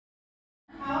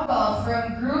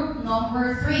from group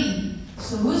number 3.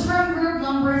 So who's from group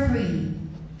number 3?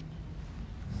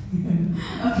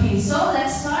 Okay, so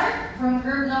let's start from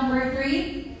group number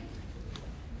 3.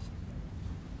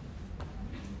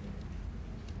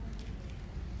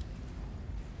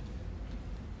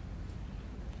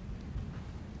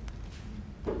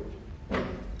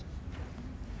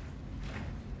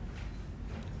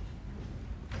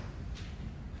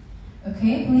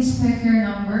 Okay, please pick your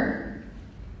number.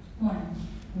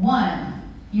 1.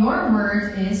 Your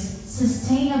word is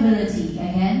sustainability.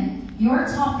 Again, your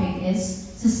topic is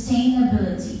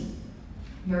sustainability.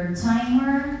 Your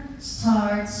timer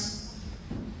starts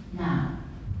now.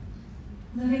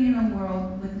 Living in a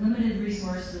world with limited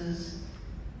resources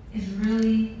is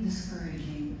really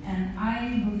discouraging. And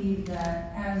I believe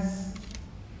that as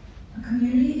a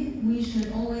community, we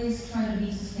should always try to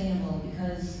be sustainable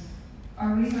because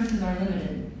our resources are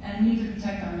limited and we need to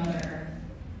protect our Mother Earth.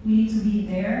 We need to be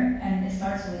there, and it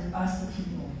starts with us, the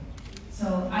people.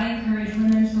 So I encourage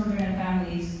women, children, and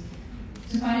families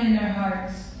to find it in their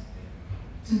hearts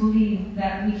to believe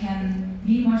that we can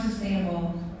be more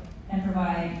sustainable and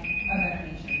provide a better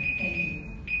nature. Thank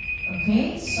you.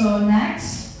 Okay, so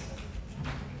next.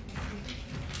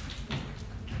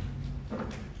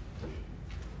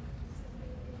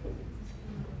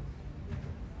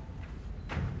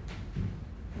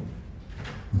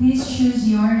 Please choose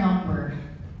your number.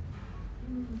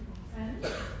 10.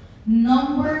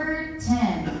 Number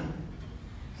 10.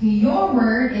 Okay, your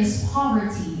word is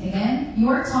poverty. Again,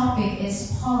 your topic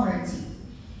is poverty.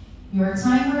 Your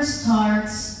timer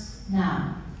starts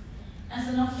now. As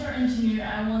an offshore engineer,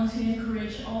 I want to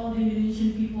encourage all the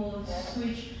Indonesian people to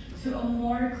switch to a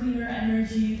more cleaner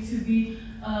energy to be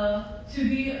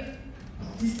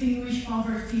distinguish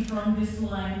poverty from this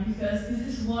land, because this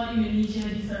is what Indonesia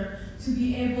deserves, to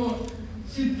be able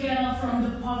to get out from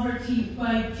the poverty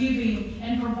by giving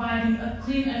and providing a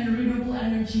clean and renewable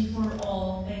energy for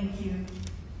all. Thank you.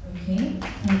 Okay,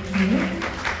 thank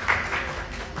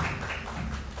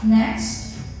you.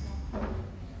 Next.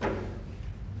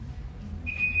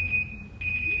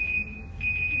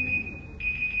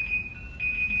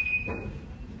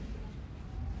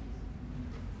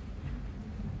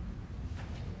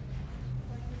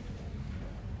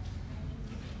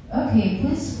 Okay,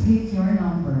 please pick your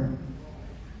number.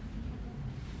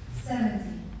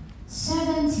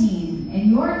 17.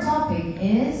 And your topic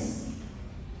is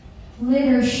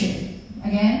leadership.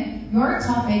 Again, your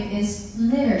topic is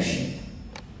leadership.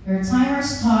 Your timer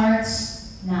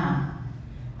starts now.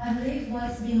 I believe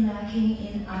what's been lacking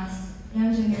in us,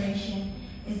 young generation,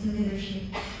 is the leadership.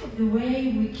 The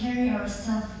way we carry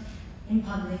ourselves in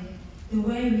public, the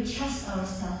way we trust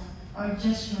ourselves, our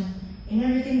judgment, in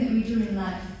everything that we do in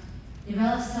life.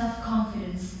 Develop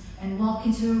self-confidence and walk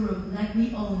into a room like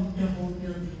we own the whole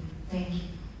building. Thank you.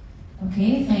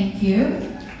 Okay, thank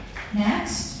you.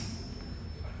 Next.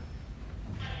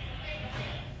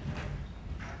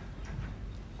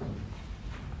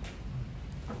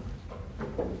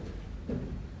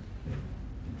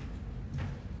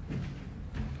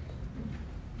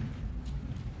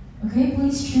 Okay,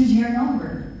 please choose your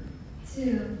number.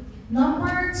 2.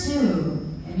 Number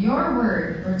 2. And your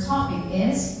word or topic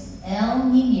is El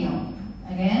Nino.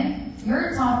 Again,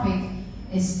 your topic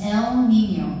is El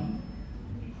Nino.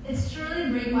 It's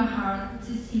truly breaks my heart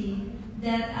to see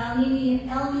that El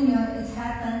Nino has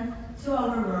happened to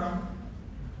our world.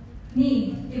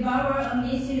 Me, if I were a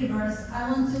Miss Universe,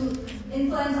 I want to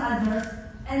influence others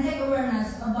and take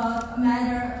awareness about a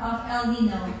matter of El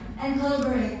Nino and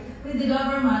collaborate with the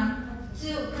government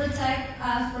to protect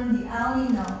us from the El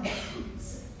Nino.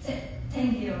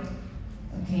 Thank you.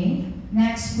 Okay,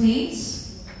 next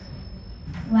please.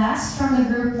 Last from the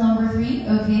group number 3.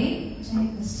 Okay,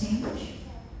 take the stage.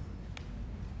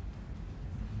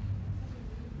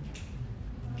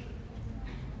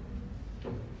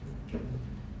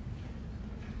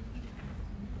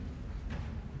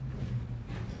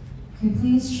 Okay,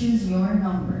 please choose your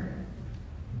number.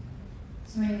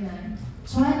 29.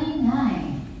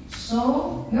 29.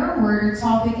 So, your word or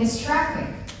topic is traffic.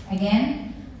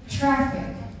 Again,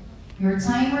 traffic. Your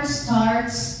timer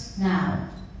starts now.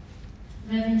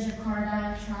 Living in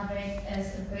Jakarta, traffic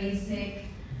is a basic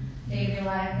daily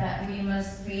life that we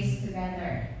must face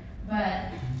together.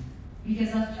 But because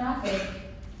of traffic,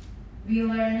 we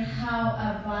learn how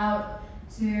about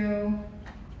to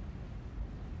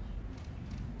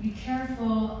be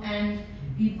careful and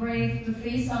be brave to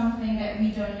face something that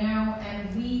we don't know,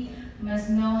 and we must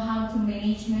know how to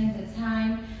manage the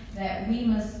time that we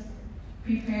must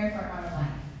prepare for our life.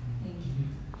 Thank you.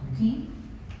 Okay.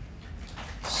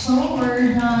 So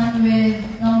we're done with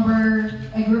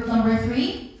group number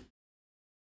 3.